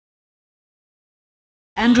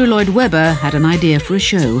Andrew Lloyd Webber had an idea for a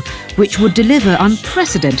show which would deliver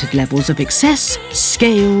unprecedented levels of excess,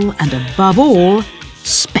 scale, and above all,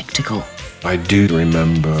 spectacle. I do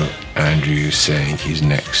remember Andrew saying his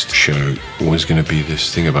next show was going to be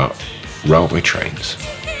this thing about railway trains.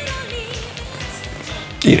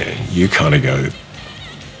 You know, you kind of go,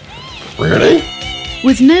 really?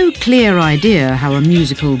 With no clear idea how a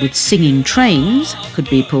musical with singing trains could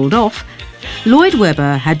be pulled off, Lloyd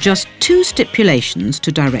Webber had just two stipulations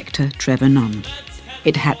to director Trevor Nunn.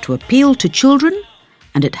 It had to appeal to children,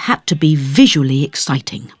 and it had to be visually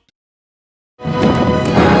exciting.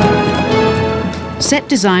 Set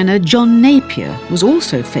designer John Napier was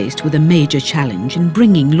also faced with a major challenge in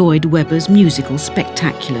bringing Lloyd Webber's musical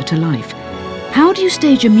spectacular to life. How do you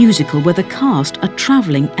stage a musical where the cast are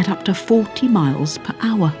travelling at up to 40 miles per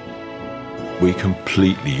hour? We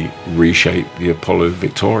completely reshaped the Apollo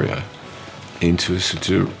Victoria into a sort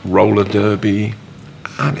of roller derby,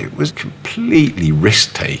 and it was completely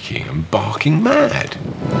risk-taking and barking mad.